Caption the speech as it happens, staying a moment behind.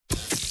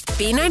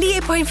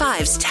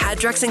B98.5's Tad,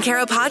 Drex, and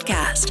Kara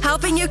podcast,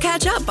 helping you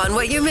catch up on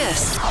what you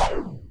missed.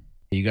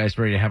 You guys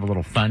ready to have a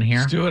little fun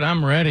here? Let's do it.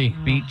 I'm ready.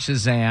 Beat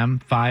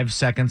Shazam, 5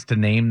 seconds to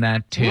name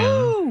that tune.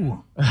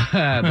 Woo!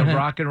 The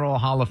Rock and Roll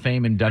Hall of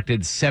Fame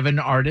inducted 7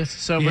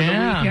 artists over the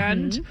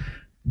weekend.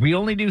 Mm-hmm. We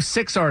only do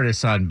 6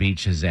 artists on Beat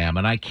Shazam,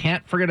 and I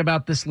can't forget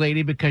about this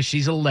lady because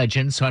she's a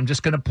legend, so I'm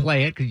just going to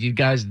play it because you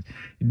guys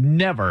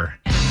never...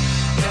 You're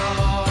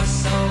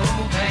so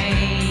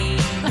vain.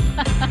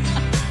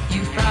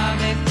 You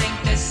probably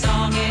think this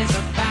song is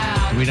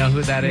about Do we know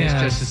who that is,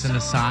 Yes. just as an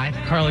aside?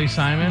 Carly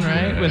Simon,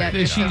 right?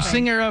 Is she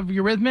singer of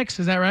Eurythmics?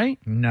 Is that right?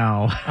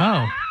 No.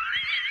 Oh.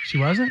 She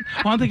wasn't?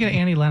 Well, I'm thinking of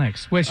Annie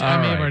Lennox, which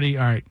I may have already...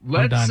 All right,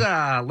 I'm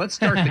done. Let's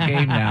start the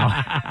game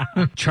now.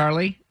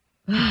 Charlie,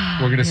 we're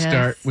going to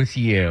start with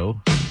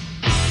you.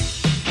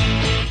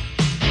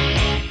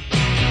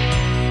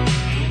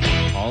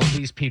 All of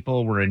these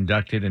people were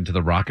inducted into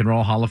the Rock and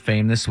Roll Hall of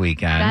Fame this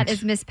weekend. That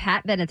is Miss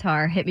Pat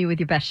Benatar. Hit me with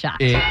your best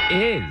shot. It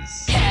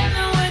is. Hit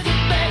me with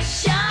your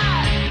best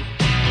shot.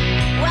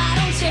 Why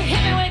don't you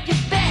hit me with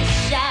your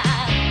best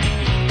shot?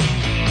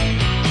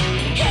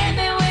 Hit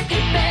me with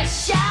your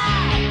best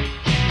shot.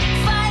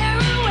 Fire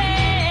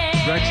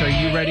away. Rex, are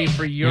you ready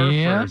for your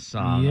first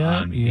song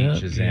on Beat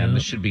Shazam?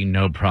 This should be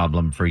no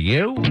problem for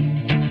you.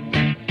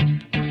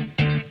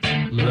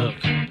 Look.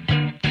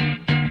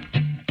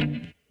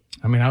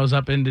 I mean, I was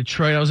up in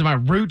Detroit. I was in my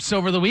roots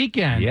over the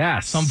weekend.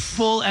 Yes. Some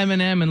full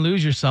Eminem and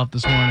Lose Yourself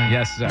this morning.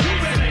 Yes, sir.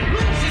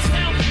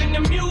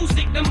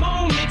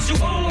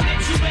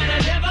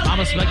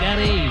 Mama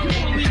Spaghetti.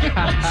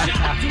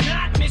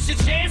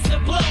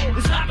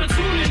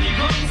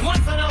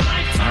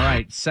 All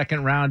right,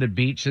 second round of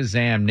Beat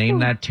Shazam. Name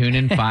that tune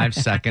in 5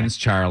 seconds,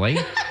 Charlie.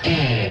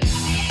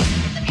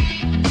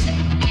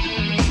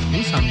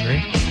 He's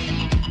hungry.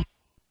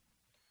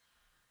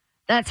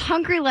 That's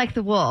Hungry Like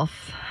the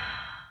Wolf.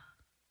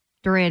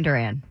 Duran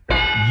Duran.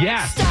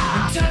 Yes.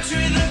 That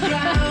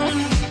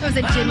was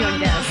a genuine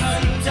guess.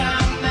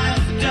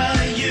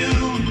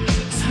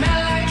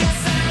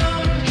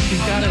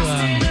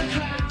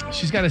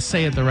 She's got to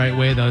say it the right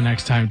way, though,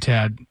 next time,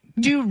 Tad.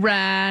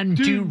 Duran,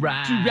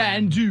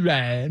 Duran.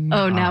 Duran.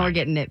 Oh, now we're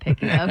getting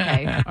nitpicky.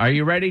 Okay. Are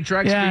you ready,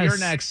 Drex, for Yes. your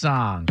next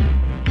song?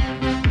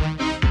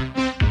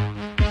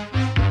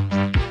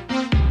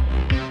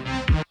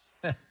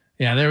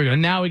 Yeah, there we go.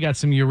 Now we got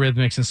some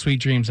Eurythmics and Sweet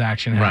Dreams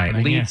action happening.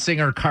 Right, lead Yeah.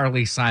 singer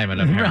Carly Simon.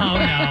 Oh, Apparently.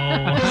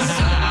 no.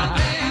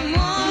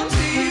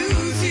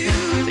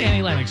 It's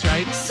Annie Lennox,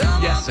 right?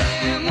 Yes, sir.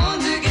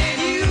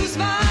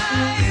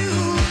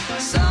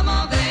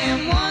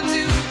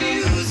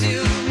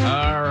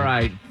 All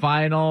right,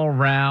 final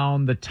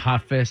round, the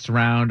toughest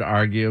round,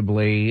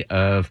 arguably,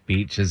 of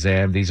Beat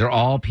Shazam. These are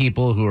all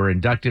people who are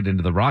inducted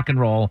into the Rock and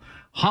Roll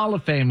Hall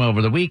of Fame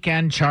over the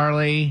weekend.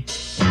 Charlie.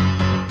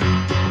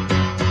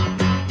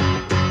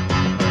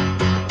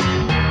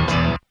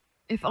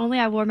 If only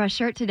I wore my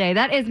shirt today.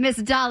 That is Miss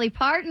Dolly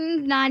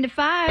Parton, 9 to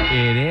 5.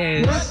 It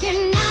is.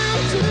 Working 9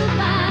 to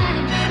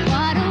 5,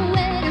 what a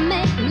way to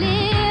make a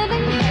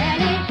living,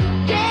 barely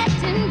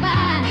getting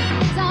by.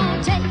 It's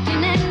all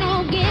taking and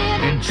no giving.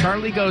 And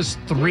Charlie goes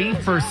 3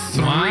 for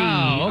 3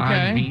 Wow,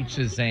 okay. on Beat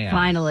Shazam.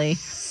 Finally.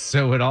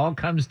 So it all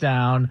comes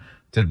down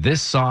to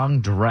this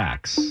song,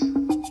 Drex.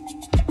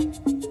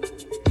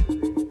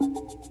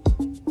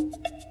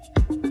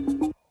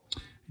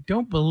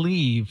 Don't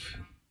believe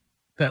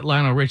that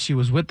Lionel Richie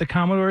was with the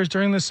Commodores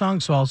during this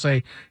song, so I'll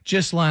say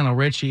just Lionel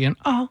Richie and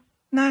All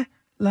Night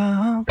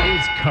Long.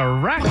 Is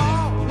correct.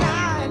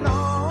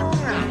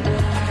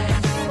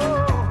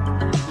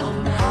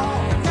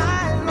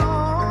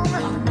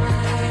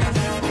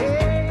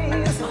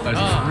 A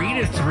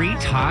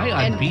 3-3 tie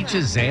on And Beat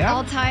Shazam?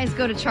 All ties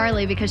go to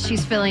Charlie because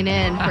she's filling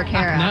in for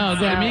Kara. No,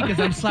 go to me because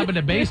I'm slapping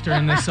the bass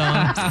during this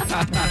song.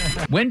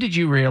 When did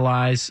you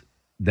realize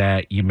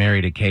that you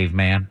married a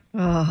caveman?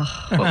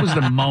 What was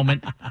the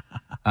moment?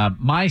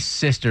 My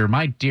sister,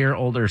 my dear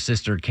older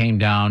sister, came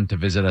down to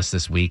visit us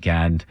this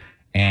weekend.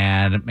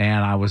 And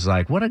man, I was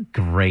like, what a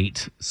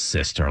great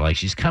sister. Like,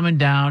 she's coming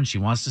down. She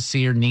wants to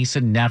see her niece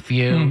and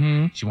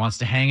nephew. She wants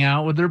to hang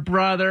out with her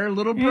brother,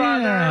 little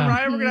brother, Yeah.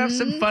 right? We're going to have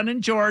some fun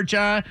in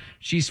Georgia.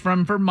 She's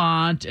from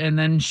Vermont. And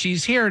then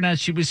she's here. And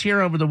as she was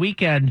here over the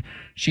weekend,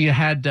 she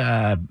had,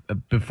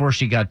 before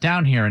she got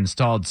down here,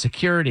 installed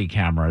security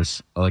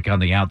cameras, like on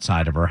the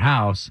outside of her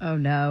house. Oh,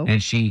 no.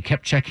 And she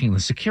kept checking the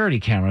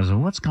security cameras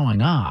and what's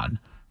going on?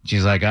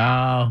 She's like,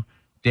 oh,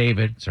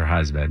 David, it's her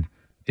husband.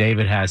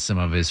 David has some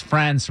of his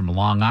friends from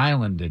Long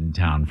Island in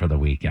town for the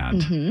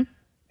weekend.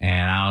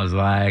 And I was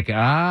like,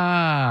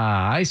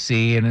 I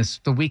see. And as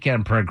the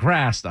weekend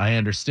progressed, I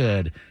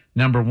understood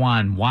Number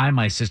one, why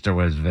my sister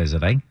was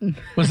visiting.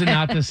 Was it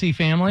not to see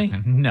family?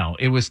 No,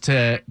 it was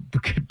to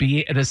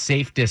be at a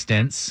safe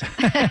distance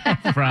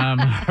from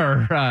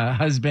her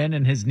husband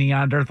and his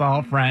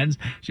Neanderthal friends.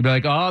 She'd be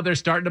like, "Oh, they're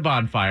starting a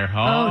bonfire.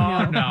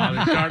 Oh, no,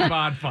 they're starting a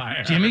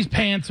bonfire." Jimmy's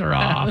pants are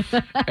off.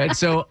 And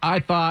so I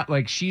thought,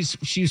 like, she's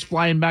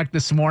flying back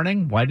this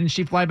morning. Why didn't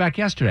she fly back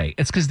yesterday?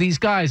 It's because these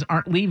guys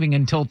aren't leaving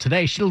until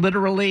today. She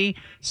literally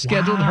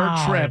scheduled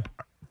her trip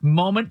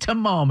moment to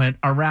moment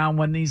around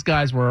when these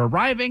guys were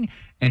arriving,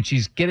 and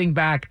she's getting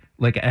back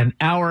like an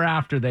hour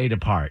after they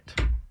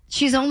depart.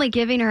 She's only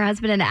giving her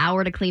husband an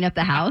hour to clean up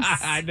the house.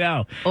 I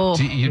know. Oh.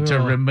 To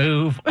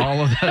remove all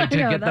of the, to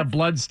know, get the that's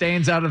blood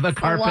stains out of the A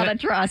carpet. lot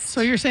of trust.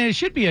 So you're saying it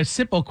should be a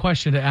simple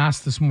question to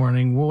ask this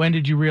morning. When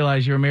did you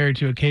realize you were married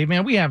to a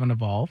caveman? We haven't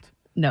evolved.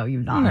 No,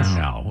 you've not.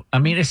 No. I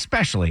mean,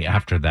 especially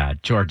after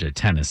that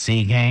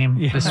Georgia-Tennessee game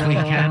this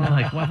weekend.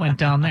 Like, what went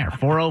down there?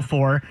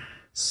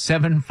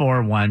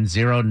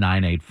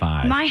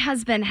 404-741-0985. My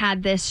husband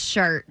had this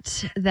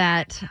shirt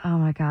that, oh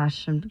my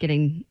gosh, I'm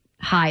getting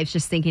hives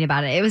just thinking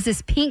about it. It was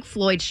this Pink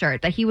Floyd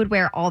shirt that he would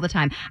wear all the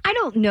time. I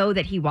don't know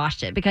that he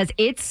washed it because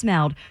it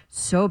smelled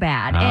so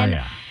bad. And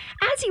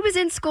as he was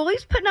in school, he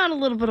was putting on a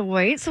little bit of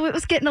weight, so it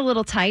was getting a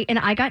little tight, and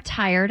I got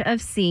tired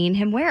of seeing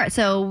him wear it.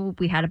 So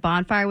we had a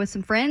bonfire with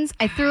some friends.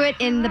 I threw it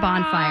in the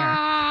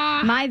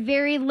bonfire. My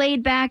very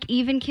laid-back,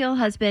 even-keel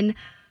husband,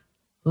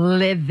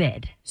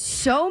 livid.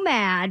 So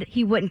mad,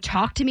 he wouldn't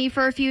talk to me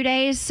for a few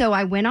days, so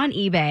I went on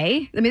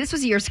eBay. I mean, this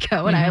was years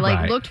ago, and I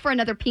looked for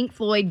another Pink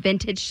Floyd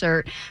vintage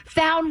shirt.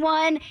 Found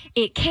one.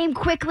 It came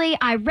quickly.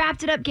 I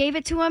wrapped it up, gave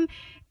it to him.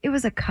 It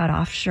was a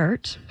cutoff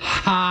shirt.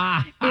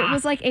 It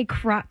was like a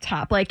crop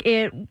top. Like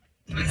it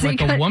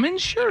Like a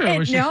woman's shirt? Or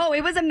was no,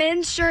 it was a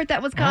men's shirt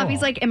that was cut off.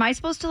 He's like, am I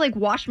supposed to like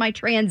wash my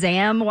Trans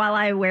Am while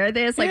I wear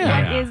this? Like,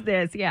 what is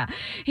this? Yeah.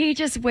 He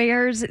just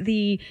wears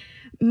the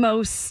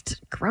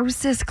most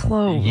grossest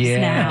clothes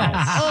now.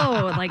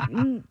 Oh, like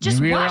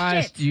just you wash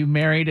realized it. you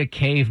married a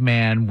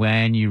caveman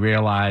when you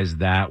realized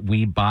that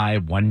we buy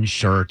one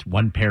shirt,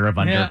 one pair of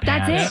underpants.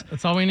 That's it.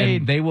 That's all we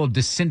need. And they will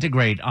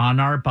disintegrate on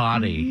our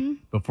body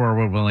before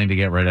we're willing to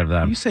get rid of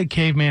them. You say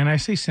caveman, I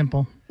say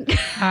simple. Simple.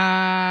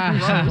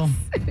 All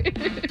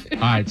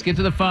right, let's get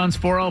to the phones.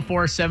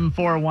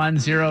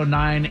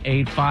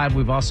 404-741-0985.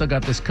 We've also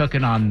got this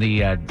cooking on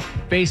the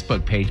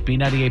Facebook page,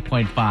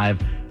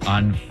 B98.5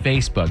 on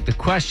Facebook. The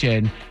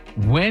question,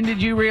 when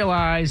did you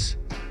realize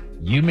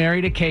you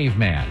married a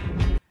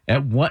caveman?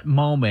 At what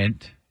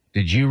moment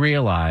did you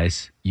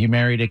realize you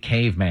married a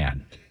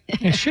caveman?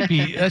 That should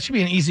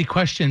be an easy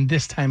question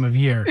this time of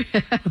year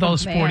with all the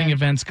sporting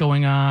events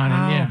going on.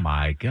 And Oh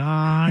my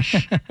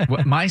gosh.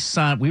 My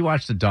son, we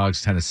watched the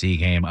Dogs Tennessee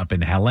game up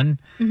in Helen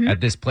at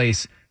this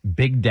place,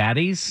 Big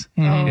Daddy's.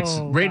 It's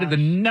rated the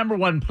number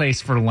one place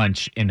for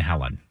lunch in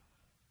Helen. Is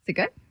it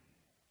good?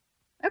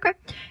 Okay,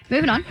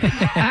 moving on.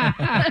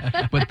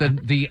 But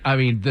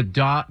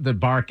the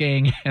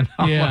barking and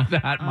all of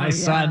that, my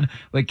son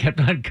like kept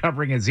on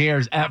covering his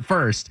ears at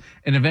first,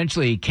 and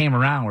eventually he came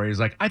around where he was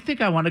like, I think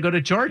I want to go to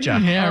Georgia.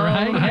 Yeah,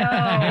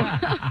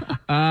 right.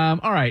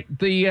 All right.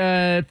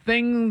 The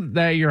thing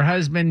that your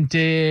husband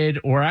did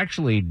or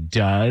actually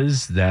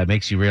does that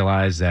makes you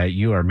realize that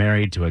you are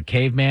married to a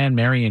caveman,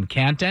 Marion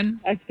Canton.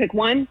 I pick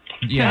one.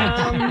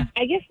 Yeah.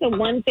 I guess the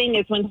one thing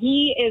is when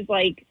he is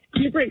like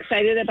super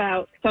excited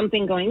about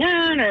something going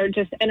on or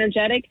just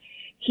energetic,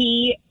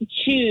 he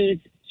chews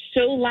so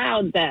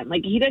loud then.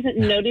 Like he doesn't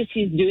notice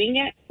he's doing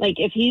it. Like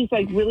if he's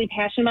like really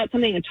passionate about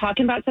something and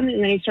talking about something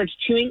and then he starts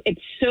chewing, it's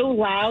so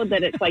loud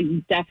that it's like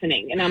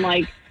deafening. And I'm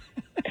like,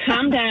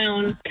 calm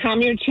down,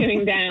 calm your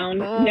chewing down.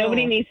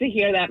 Nobody needs to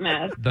hear that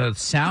mess. The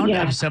sound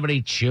of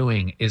somebody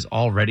chewing is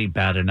already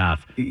bad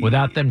enough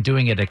without them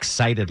doing it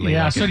excitedly.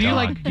 Yeah. Like So a do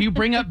dog. you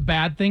bring up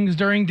bad things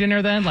during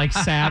dinner then, like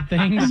sad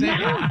things?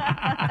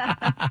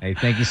 Hey,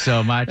 thank you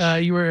so much.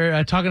 You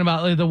were talking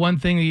about the one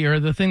thing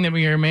the thing that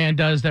your man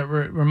does that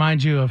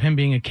reminds you of him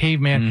being a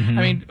caveman.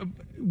 I mean,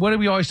 what do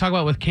we always talk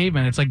about with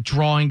cavemen? It's like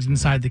drawings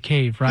inside the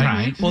cave, right?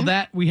 Right. Well,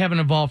 that we haven't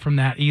evolved from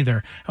that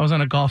either. I was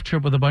on a golf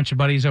trip with a bunch of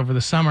buddies over the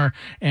summer,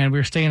 and we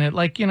were staying at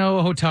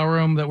a hotel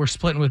room that we're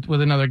splitting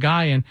with another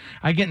guy. And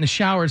I get in the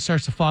shower, it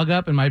starts to fog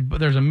up, and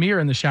there's a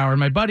mirror in the shower. And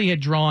my buddy had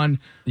drawn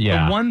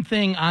the one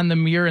thing on the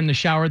mirror in the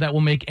shower that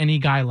will make any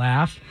guy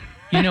laugh.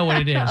 You know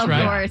what it is,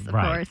 right? Of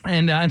course.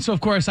 And so,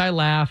 of course, I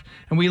laugh,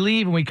 and we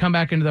leave, and we come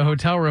back into the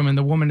hotel room, and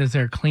the woman is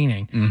there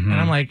cleaning. And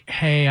I'm like,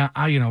 hey,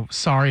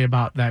 sorry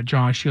about that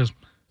drawing. She goes,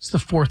 it's the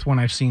fourth one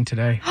I've seen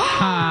today.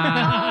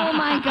 Oh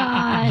my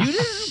gosh. You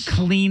didn't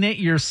clean it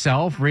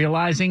yourself,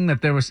 realizing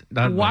that there was.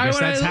 Why I guess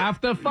would that's I- half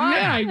the fun.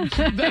 Yeah,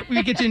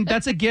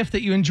 that's a gift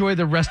that you enjoy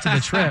the rest of the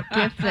trip.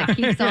 Gift that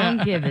keeps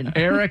on giving.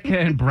 Erica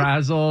in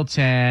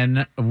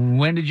Brazelton,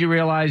 when did you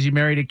realize you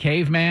married a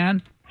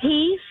caveman?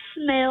 He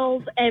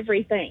smells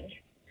everything.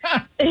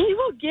 He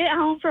will get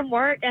home from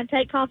work and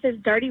take off his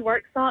dirty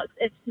work socks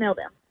and smell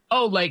them.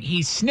 Oh, like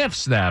he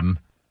sniffs them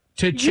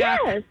to check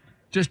Yes.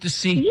 just to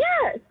see.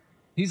 Yes.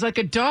 He's like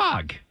a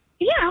dog.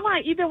 Yeah, I'm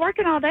like, you've been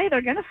working all day.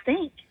 They're going to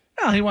stink.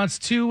 Well, he wants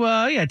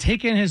to,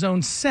 take in his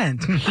own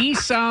scent. He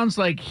sounds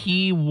like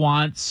he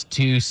wants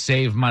to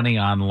save money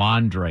on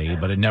laundry,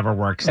 but it never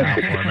works out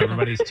for him.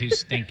 Everybody's too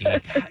stinky.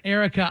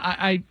 Erica,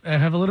 I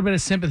have a little bit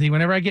of sympathy.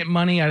 Whenever I get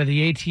money out of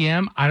the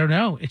ATM, I don't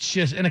know. It's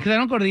just, and because I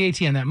don't go to the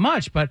ATM that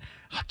much, but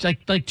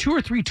like 2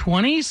 or 3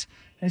 20s,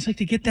 I just like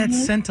to get that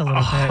scent a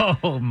little bit.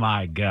 Oh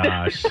my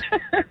gosh.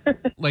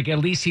 Like at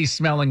least he's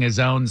smelling his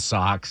own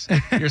socks.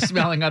 You're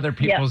smelling other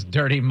people's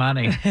dirty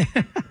money.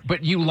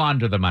 But you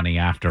launder the money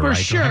after, For right?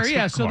 sure, Lex?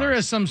 yeah. Of So there course.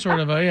 is some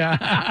sort of a,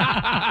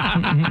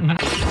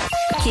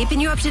 Keeping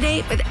you up to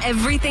date with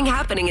everything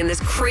happening in this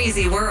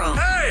crazy world.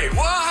 Hey,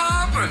 what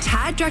happened?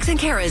 Tad, Drex, and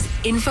Kara's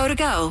Info to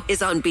Go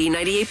is on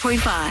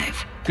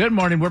B98.5. Good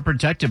morning. We're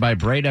protected by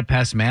Breda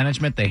Pest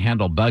Management. They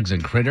handle bugs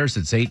and critters.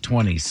 It's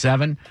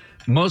 827.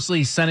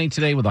 Mostly sunny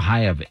today with a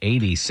high of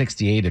 80,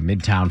 68 in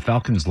Midtown.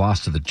 Falcons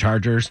lost to the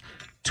Chargers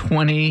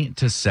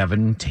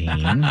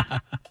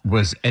 20-17.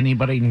 Was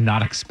anybody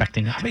not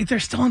expecting it? I mean, they're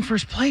still in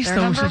first place, They're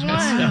though. number which is one.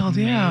 wild,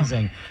 yeah.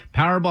 Amazing.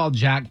 Powerball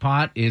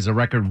jackpot is a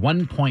record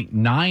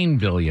 $1.9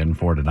 billion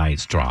for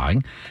tonight's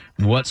drawing.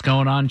 What's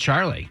going on,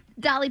 Charlie?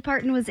 Dolly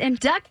Parton was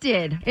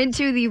inducted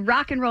into the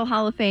Rock and Roll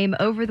Hall of Fame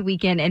over the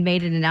weekend and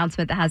made an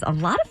announcement that has a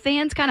lot of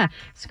fans kind of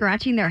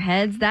scratching their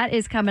heads. That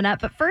is coming up.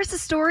 But first, a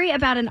story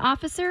about an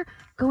officer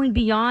going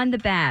beyond the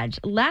badge.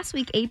 Last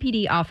week,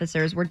 APD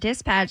officers were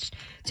dispatched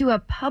to a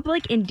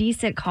public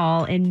indecent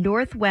call in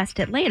Northwest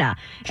Atlanta.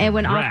 And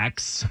when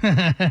Rex. when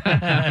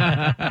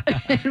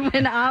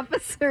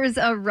officers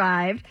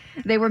arrived,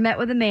 they were met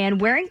with a man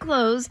wearing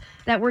clothes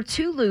that were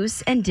too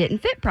loose and didn't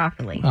fit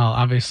properly. Well,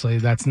 obviously,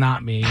 that's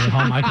not me.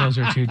 All my clothes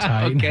are too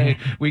tight. Okay,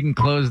 we can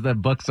close the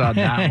books on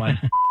that one.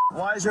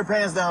 Why is your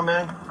pants down,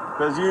 man?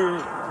 Because you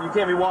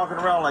can't be walking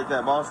around like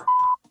that, boss.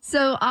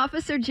 So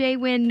Officer Jay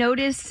Wynn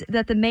noticed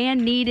that the man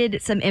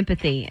needed some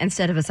empathy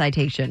instead of a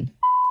citation.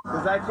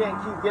 Because I can't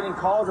keep getting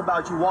calls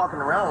about you walking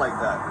around like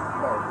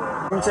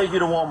that. Let me take you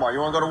to Walmart. You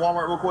want to go to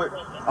Walmart real quick?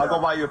 I'll go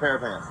buy you a pair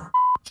of pants.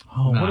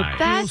 Oh, what a Nice. cool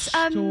That's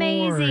story.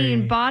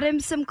 amazing. Bought him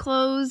some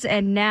clothes,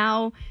 and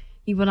now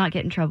he will not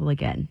get in trouble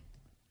again.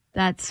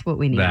 That's what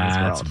we need in this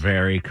That's world.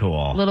 very A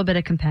cool. little bit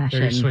of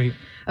compassion. Very sweet.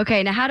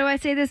 Okay, now how do I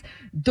say this?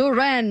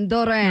 Duran.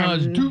 No,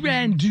 it's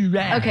Duran.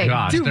 Okay,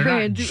 Gosh, they're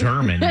Duran. not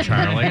German,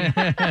 Charlie.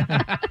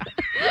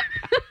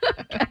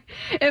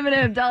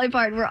 Eminem, Dolly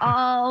Parton were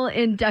all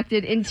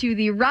inducted into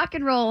the Rock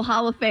and Roll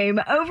Hall of Fame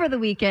over the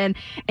weekend,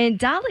 and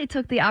Dolly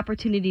took the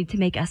opportunity to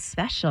make a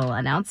special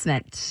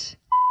announcement.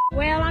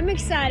 Well, I'm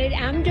excited.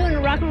 I'm doing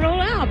a rock and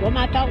roll album.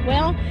 I thought,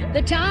 well,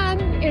 the time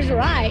is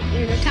right.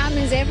 You know, time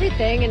is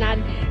everything. And I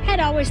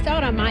had always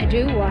thought I might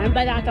do one,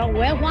 but I thought,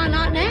 well, why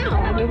not now?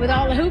 I mean, with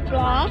all the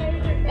hoopla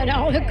and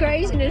all the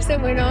craziness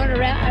that went on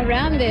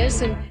around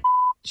this. And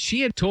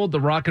She had told the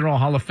Rock and Roll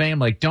Hall of Fame,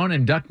 like, don't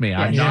induct me.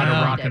 I'm not Yeah.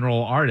 a rock and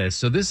roll artist.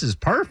 So this is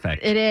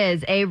perfect. It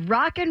is a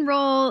rock and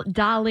roll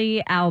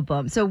Dolly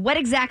album. So what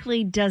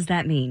exactly does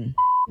that mean?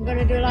 I'm going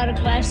to do a lot of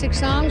classic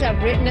songs.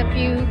 I've written a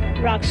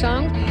few rock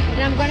songs,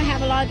 and I'm going to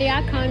have a lot of the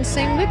icons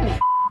sing with me.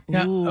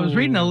 Yeah, I was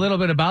reading a little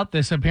bit about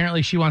this.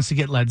 Apparently, she wants to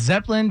get Led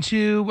Zeppelin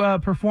to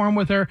perform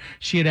with her.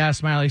 She had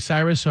asked Miley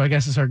Cyrus, so I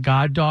guess it's her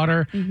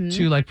goddaughter,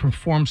 to like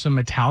perform some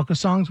Metallica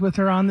songs with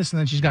her on this, and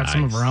then she's got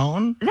some of her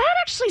own. That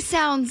actually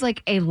sounds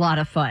like a lot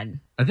of fun.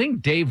 I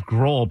think Dave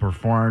Grohl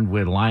performed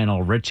with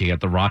Lionel Richie at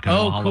the Rock and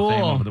Roll Oh, Hall of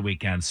Fame cool. over the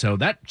weekend. So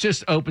that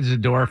just opens the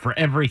door for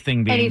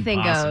everything being Anything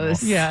possible.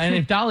 goes. Yeah, and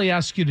if Dolly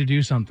asks you to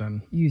do something,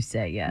 You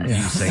say yes.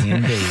 You say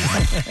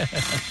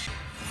indeed.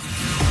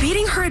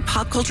 Beating her at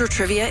pop culture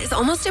trivia is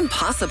almost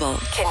impossible.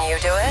 Can you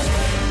do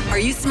it? Are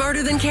You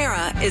Smarter Than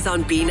Kara is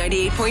on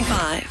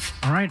B98.5.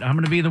 All right, I'm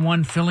going to be the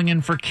one filling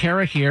in for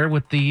Kara here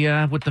with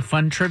the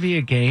fun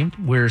trivia game.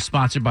 We're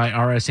sponsored by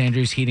R.S.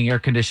 Andrews Heating, Air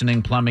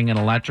Conditioning, Plumbing, and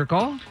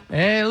Electrical.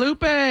 hey,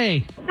 Lupe,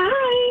 Hi.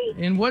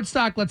 in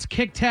Woodstock, let's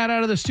kick Tad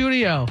out of the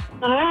studio.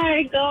 All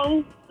right, go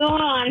on. Go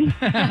on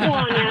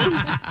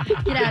now.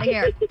 Get out of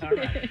here.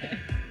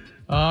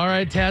 All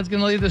right, Tad's going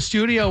to leave the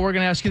studio. We're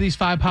going to ask you these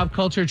 5 pop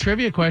culture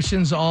trivia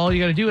questions. All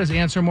you got to do is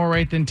answer more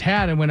right than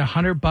Tad and win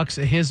 $100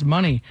 of his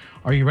money.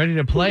 Are you ready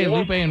to play,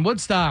 Lupe in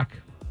Woodstock?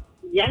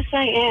 Yes,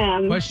 I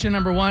am. Question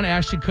number 1,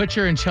 Ashton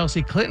Kutcher and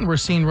Chelsea Clinton were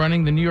seen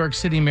running the New York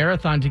City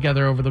Marathon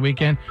together over the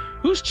weekend.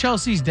 Who's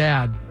Chelsea's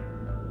dad?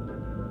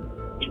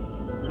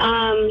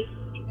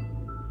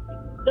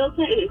 Bill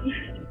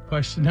Clinton.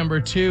 Question number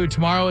 2,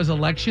 tomorrow is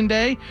Election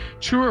Day.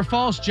 True or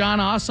false, John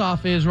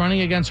Ossoff is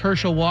running against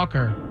Herschel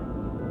Walker?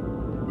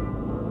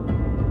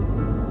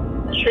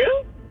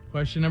 True?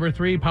 Question number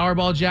 3,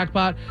 Powerball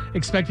jackpot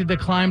expected to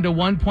climb to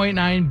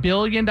 $1.9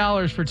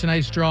 billion for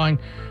tonight's drawing.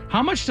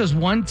 How much does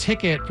one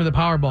ticket for the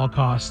Powerball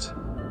cost?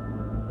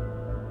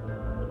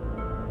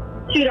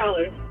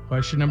 $2.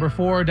 Question number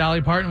 4,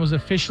 Dolly Parton was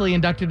officially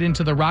inducted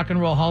into the Rock and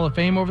Roll Hall of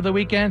Fame over the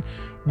weekend.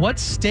 What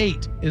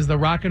state is the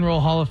Rock and Roll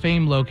Hall of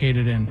Fame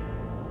located in?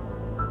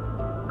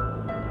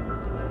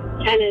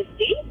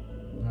 Tennessee?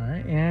 All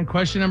right, and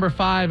question number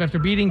 5, after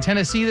beating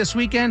Tennessee this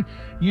weekend,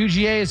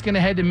 UGA is going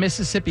to head to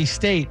Mississippi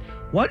State.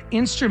 What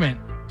instrument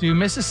do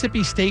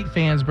Mississippi State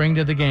fans bring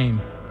to the game?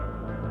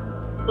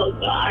 Oh,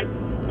 God.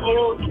 I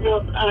don't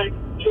know.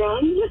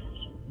 Drums?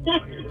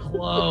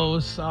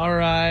 Close. All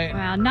right.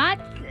 Wow,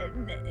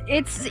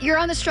 you're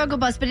on the struggle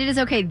bus, but it is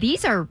okay.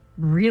 These are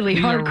really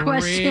These hard are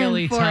questions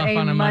really for tough a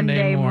on a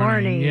Monday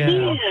morning. Yeah.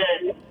 Yeah.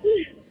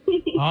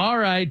 All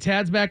right.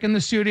 Tad's back in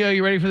the studio.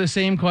 You ready for the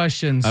same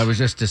questions? I was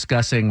just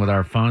discussing with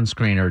our phone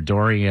screener,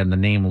 Dorian, the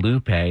name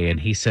Lupe, and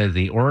he said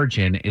the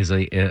origin is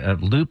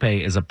Lupe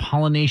is a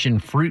Polynesian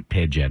fruit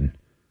pigeon.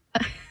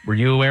 Were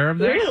you aware of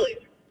this? Really?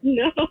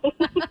 No.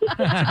 It's a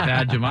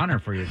badge of honor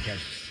for you, kid.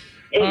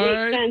 It All makes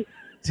right. sense.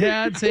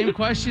 Tad, same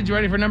questions. You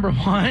ready for number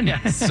one?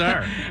 Yes,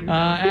 sir.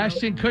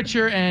 Ashton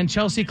Kutcher and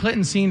Chelsea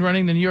Clinton seen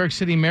running the New York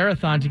City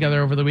Marathon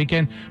together over the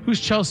weekend.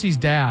 Who's Chelsea's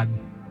dad?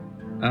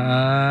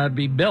 It'd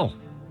be Bill.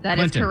 That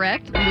is Clinton.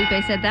 correct.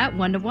 Lupe said that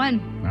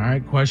 1-1. All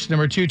right. Question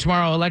number 2.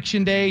 Tomorrow,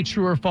 Election Day.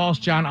 True or false?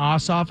 John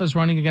Ossoff is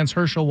running against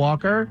Herschel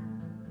Walker.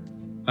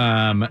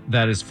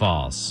 That is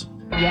false.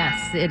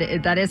 Yes,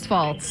 that is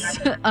false.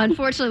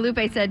 Unfortunately,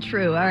 Lupe said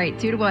true. All right,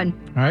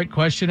 2-1. All right.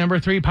 Question number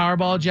 3.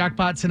 Powerball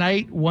jackpot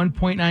tonight.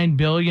 $1.9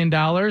 billion.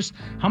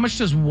 How much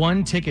does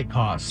one ticket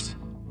cost?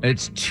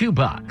 It's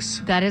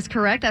 $2. That is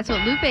correct. That's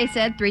what Lupe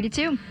said.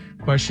 3-2.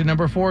 Question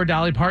number 4.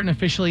 Dolly Parton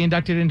officially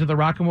inducted into the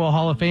Rock and Roll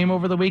Hall of Fame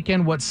over the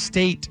weekend. What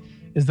state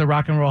is the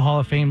Rock and Roll Hall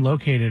of Fame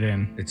located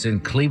in? It's in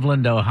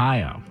Cleveland,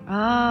 Ohio.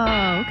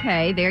 Oh,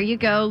 okay. There you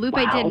go. Lupe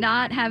did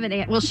not have an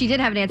answer. Well, she did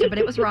have an answer, but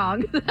it was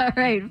wrong. All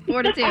right,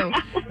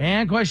 4-2.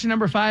 And question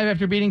number 5.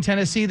 After beating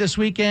Tennessee this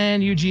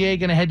weekend, UGA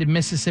going to head to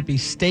Mississippi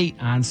State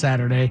on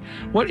Saturday.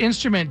 What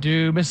instrument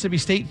do Mississippi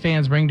State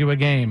fans bring to a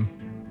game?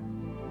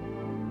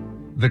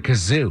 The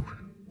kazoo.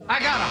 I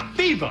got a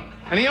fever,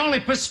 and the only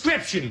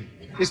prescription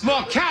is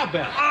more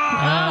cowbell.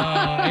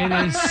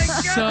 It is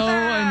so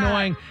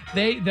annoying.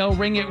 They'll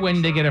ring it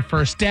when they get a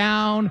first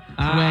down.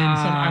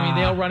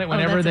 They'll run it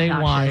whenever that's they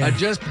obnoxious. want. I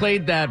just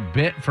played that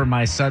bit for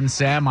my son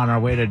Sam on our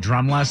way to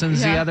drum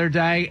lessons the Yeah. other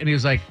day, and he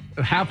was like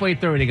halfway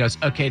through it, he goes,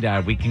 "Okay,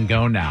 Dad, we can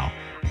go now."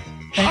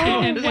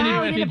 And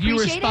wow, you did you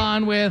appreciate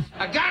respond with?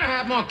 I gotta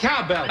have more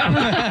cowbell.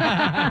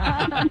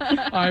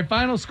 All right,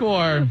 final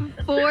score.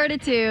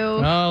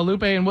 4-2. Oh,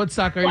 Lupe and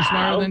Woodstock, are you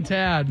smarter than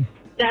Tad?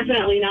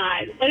 Definitely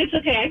not. But it's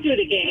okay. I do it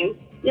again.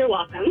 You're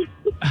welcome.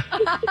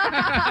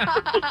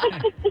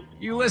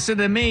 You listen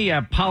to me,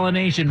 a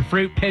Polynesian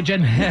fruit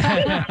pigeon.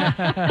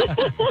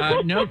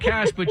 No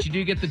cash, but you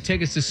do get the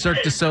tickets to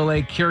Cirque du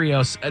Soleil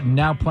Curios,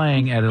 now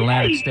playing at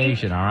Atlantic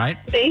Station, all right?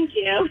 Thank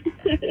you.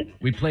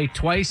 We play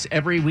twice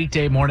every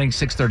weekday morning,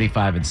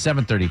 6:35 and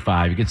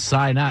 7:35. You can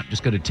sign up.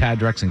 Just go to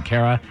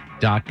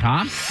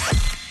taddrexandkara.com.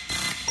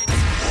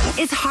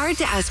 It's hard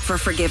to ask for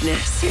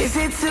forgiveness. Is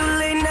it too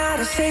late now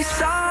to say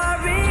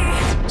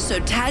sorry? So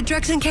Tad,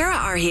 Drex, and Kara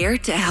are here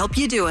to help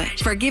you do it.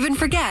 Forgive and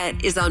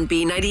Forget is on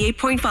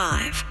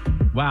B98.5.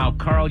 Wow,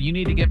 Carl, you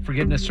need to get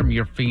forgiveness from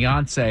your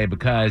fiance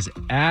because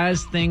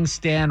as things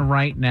stand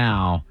right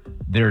now,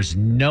 there's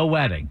no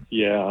wedding.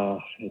 Yeah,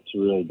 it's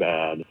really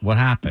bad. What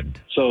happened?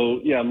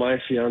 So, yeah,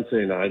 my fiance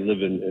and I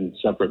live in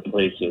separate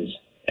places,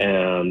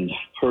 and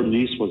her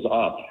lease was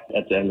up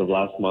at the end of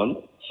last month.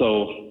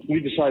 So we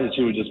decided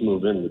she would just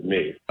move in with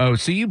me. Oh,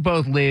 so you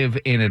both live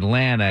in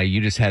Atlanta.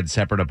 You just had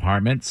separate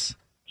apartments?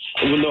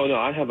 Well, no,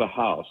 I have a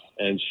house,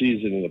 and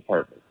she's in an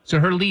apartment. So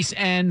her lease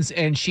ends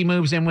and she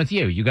moves in with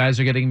you. You guys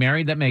are getting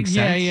married? That makes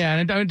sense. Yeah,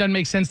 and it doesn't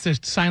make sense to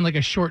sign like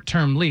a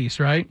short-term lease,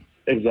 right?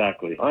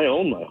 Exactly. I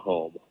own my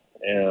home,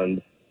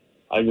 and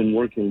I've been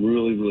working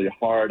really, really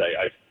hard.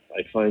 I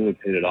finally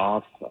paid it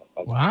off.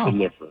 I've been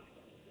there for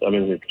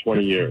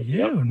 20 years.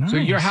 So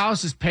your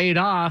house is paid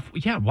off.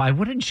 Yeah, why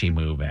wouldn't she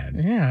move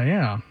in?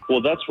 Yeah.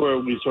 Well, that's where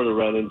we sort of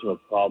ran into a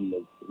problem.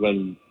 Is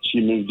when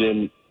she moved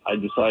in, I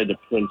decided to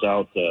print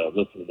out the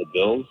list of the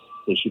bills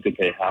so she could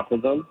pay half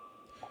of them.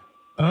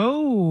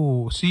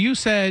 Oh, so you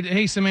said,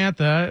 hey,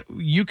 Samantha,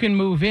 you can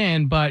move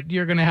in, but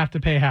you're going to have to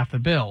pay half the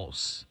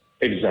bills.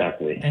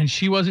 Exactly. And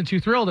she wasn't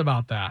too thrilled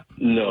about that.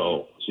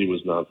 No, she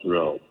was not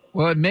thrilled.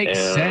 Well, it makes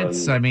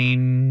sense. I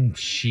mean,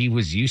 she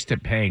was used to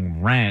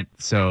paying rent,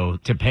 so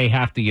to pay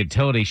half the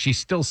utility, she's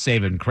still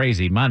saving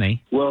crazy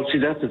money. Well, see,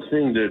 that's the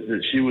thing,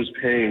 that she was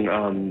paying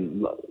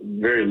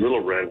very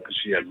little rent because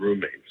she had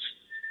roommates,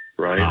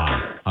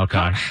 right?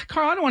 Okay.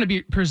 Carl, I don't want to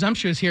be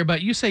presumptuous here,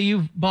 but you say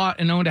you've bought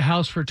and owned a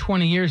house for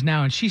 20 years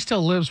now, and she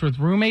still lives with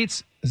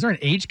roommates. Is there an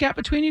age gap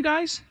between you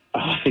guys?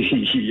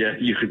 Yeah,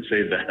 you could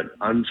say that.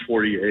 I'm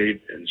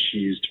 48 and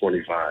she's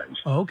 25.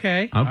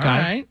 Okay. All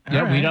right.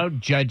 We don't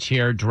judge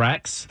here,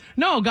 Drex.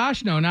 No,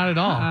 gosh, no, not at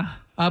all.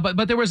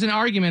 But there was an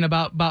argument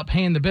about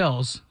paying the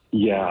bills.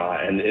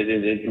 Yeah, and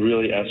it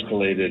really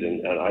escalated,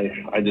 and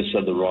I just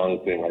said the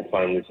wrong thing. I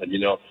finally said,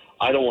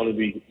 I don't want to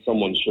be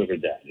someone's sugar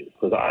daddy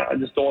because I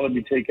just don't want to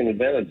be taken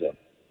advantage of.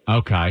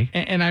 Okay.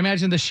 And I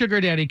imagine the sugar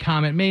daddy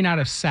comment may not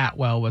have sat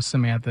well with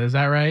Samantha. Is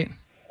that right?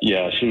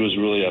 Yeah, she was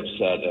really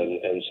upset,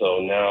 and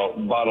so now,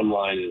 bottom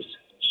line is,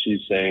 she's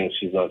saying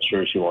she's not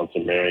sure she wants to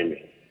marry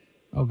me.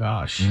 Oh,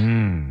 gosh.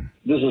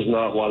 This is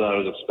not what I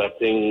was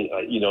expecting.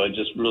 It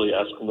just really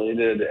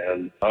escalated,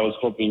 and I was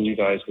hoping you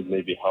guys could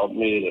maybe help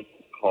me to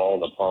call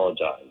and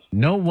apologize.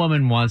 No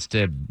woman wants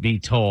to be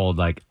told,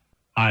 like,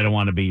 I don't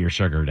want to be your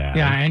sugar daddy.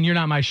 Yeah, and you're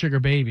not my sugar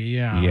baby.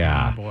 Yeah.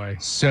 Yeah. Oh, boy.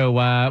 So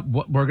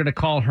we're going to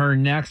call her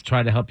next,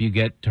 try to help you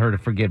get her to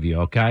forgive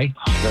you, okay?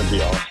 That'd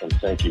be awesome.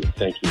 Thank you.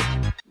 Thank you.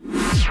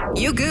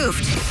 You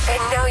goofed, and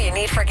now you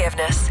need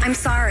forgiveness. I'm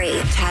sorry.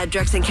 Tad,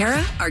 Drex, and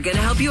Kara are going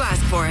to help you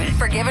ask for it.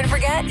 Forgive and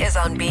Forget is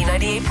on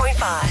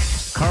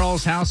B98.5.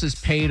 Carl's house is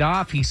paid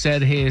off. He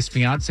said his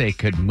fiance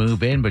could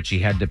move in, but she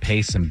had to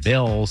pay some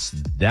bills.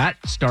 That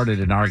started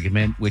an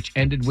argument, which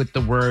ended with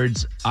the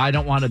words, I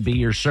don't want to be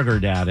your sugar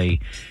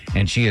daddy.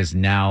 And she has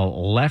now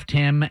left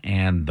him,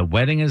 and the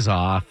wedding is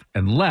off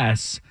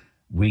unless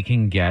we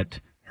can get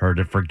her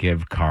to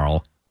forgive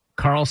Carl.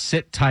 Carl,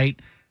 sit tight.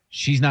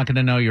 She's not going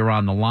to know you're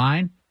on the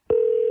line.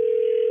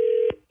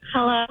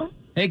 Hello?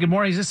 Hey, good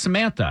morning. Is this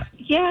Samantha?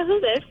 Yeah,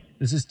 who's this?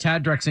 This is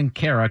Tad, Drex, and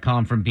Kara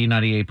calling from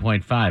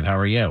B98.5. How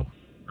are you?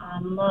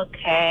 I'm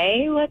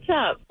okay. What's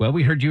up? Well,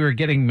 we heard you were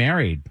getting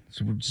married,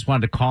 so we just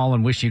wanted to call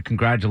and wish you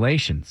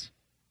congratulations.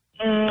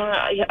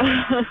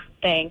 Yeah.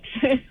 Thanks.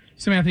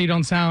 Samantha, you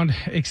don't sound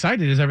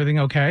excited. Is everything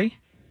okay?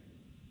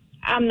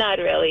 I'm not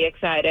really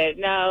excited.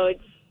 No,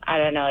 I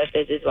don't know if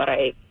this is what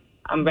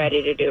I'm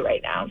ready to do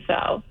right now,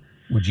 so.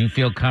 Would you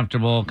feel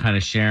comfortable kind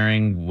of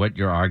sharing what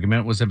your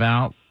argument was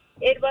about?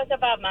 It was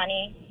about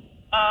money.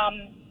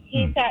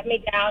 He sat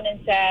me down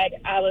and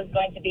said I was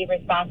going to be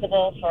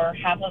responsible for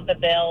half of the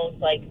bills,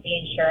 like the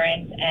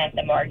insurance and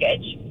the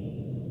mortgage.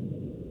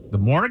 The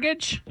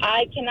mortgage?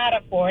 I cannot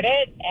afford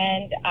it,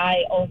 and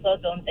I also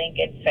don't think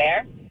it's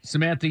fair.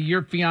 Samantha,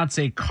 your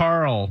fiance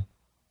Carl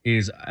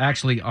is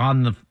actually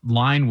on the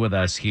line with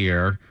us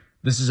here.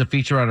 This is a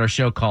feature on our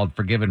show called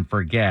Forgive and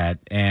Forget,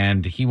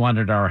 and he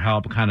wanted our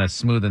help kind of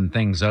smoothing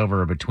things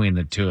over between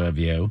the two of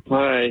you.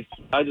 Hi.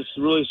 I'm just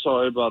really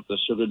sorry about the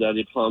sugar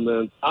daddy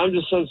comment. I'm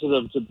just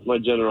sensitive to my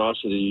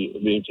generosity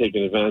being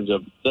taken advantage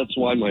of. That's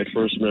why my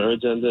first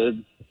marriage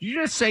ended. Did you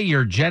just say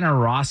your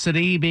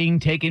generosity being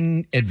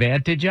taken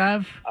advantage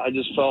of? I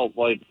just felt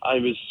like I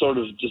was sort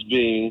of just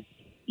being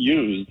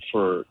used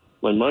for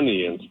my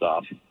money and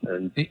stuff.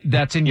 And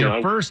that's in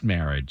your first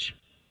marriage.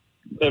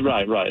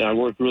 Right. I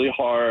worked really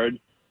hard.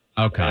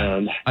 Okay,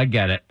 and I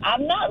get it.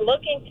 I'm not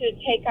looking to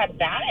take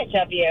advantage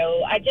of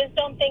you. I just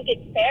don't think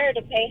it's fair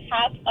to pay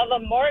half of a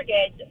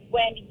mortgage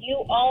when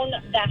you own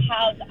the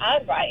house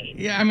outright.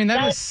 Yeah, I mean,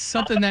 that's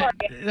something that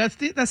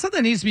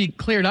needs to be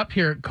cleared up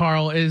here,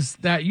 Carl, is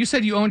that you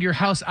said you owned your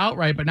house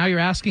outright, but now you're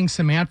asking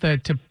Samantha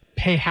to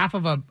pay half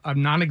of a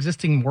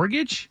non-existing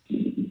mortgage?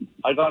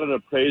 I got an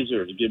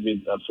appraiser to give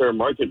me a fair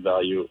market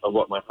value of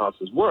what my house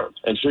is worth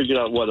and figured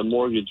out what a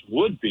mortgage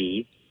would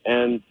be.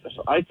 And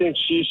I think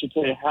she should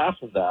pay half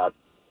of that,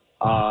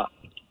 of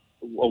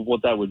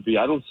what that would be.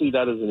 I don't see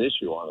that as an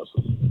issue,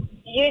 honestly.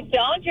 You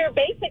don't? You're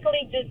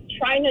basically just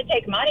trying to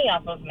take money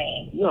off of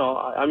me. No,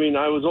 I mean,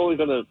 I was only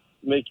going to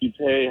make you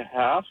pay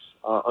half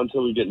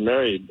until we get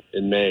married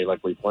in May,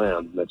 like we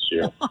planned next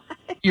year.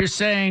 You're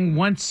saying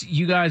once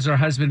you guys are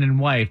husband and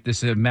wife,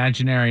 this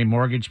imaginary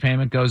mortgage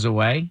payment goes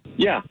away?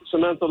 Yeah.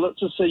 Samantha, let's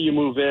just say you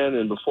move in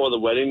and before the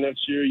wedding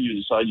next year, you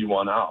decide you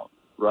want out,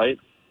 right?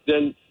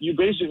 Then you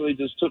basically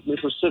just took me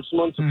for 6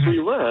 months of free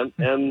rent,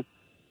 and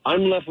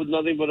I'm left with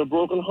nothing but a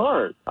broken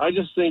heart. I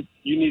just think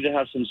you need to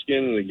have some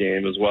skin in the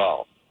game as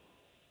well.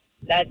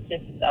 That's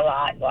just a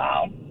lot.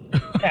 Wow.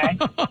 Okay.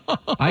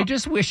 I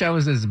just wish I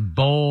was as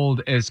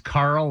bold as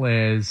Carl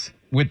is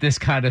with this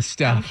kind of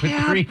stuff. Yeah,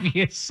 with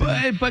previous,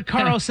 but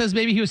Carl says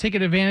maybe he was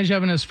taken advantage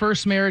of in his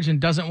first marriage and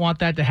doesn't want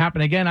that to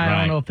happen again. I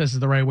don't know if this is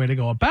the right way to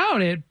go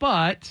about it,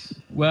 but...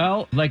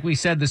 Well, like we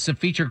said, this is a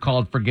feature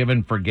called Forgive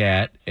and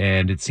Forget,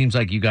 and it seems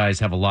like you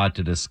guys have a lot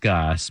to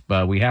discuss,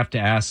 but we have to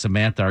ask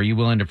Samantha, are you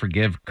willing to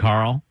forgive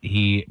Carl?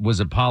 He was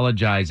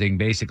apologizing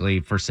basically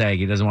for saying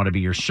he doesn't want to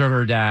be your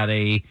sugar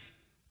daddy.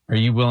 Are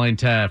you willing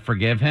to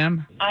forgive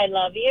him? I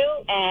love you,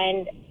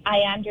 and I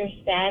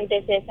understand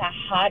this is a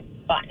hot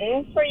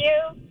button for you.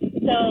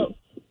 So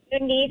you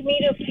need me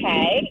to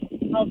pay?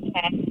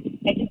 Okay.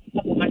 I just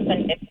have one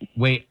condition.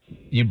 Wait,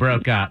 you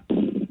broke up.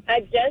 I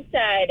just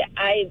said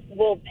I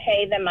will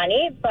pay the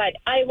money, but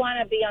I want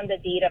to be on the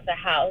deed of the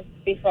house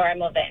before I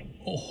move in.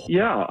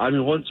 Yeah, I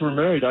mean, once we're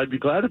married, I'd be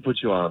glad to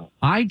put you on.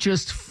 I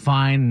just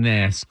find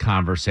this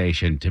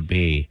conversation to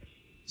be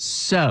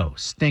so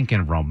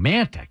stinking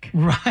romantic.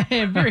 Right.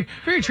 Very,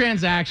 very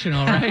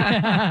transactional,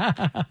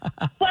 right?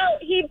 Well,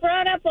 he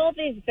brought up all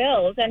these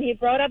bills and he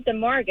brought up the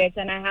mortgage,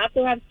 and I have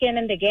to have skin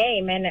in the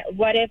game. And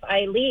what if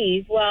I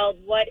leave? Well,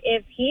 what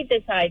if he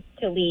decides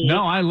to leave?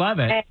 No, I love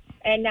it.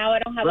 And now I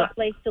don't have a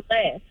place to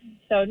live.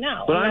 So,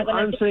 no. But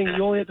I'm saying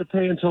you only have to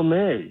pay until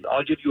May.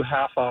 I'll give you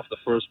half off the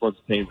first month's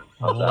payment.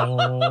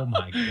 Oh,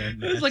 my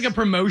goodness. It's like a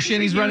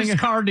promotion. He's running a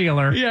car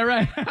dealer. Yeah,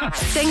 right.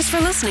 Thanks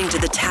for listening to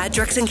the Tad,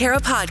 Drex, and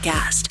Kara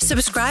podcast.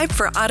 Subscribe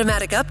for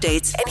automatic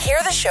updates and hear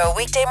the show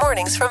weekday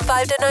mornings from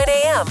 5 to 9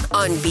 a.m.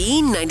 on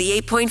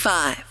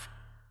B98.5.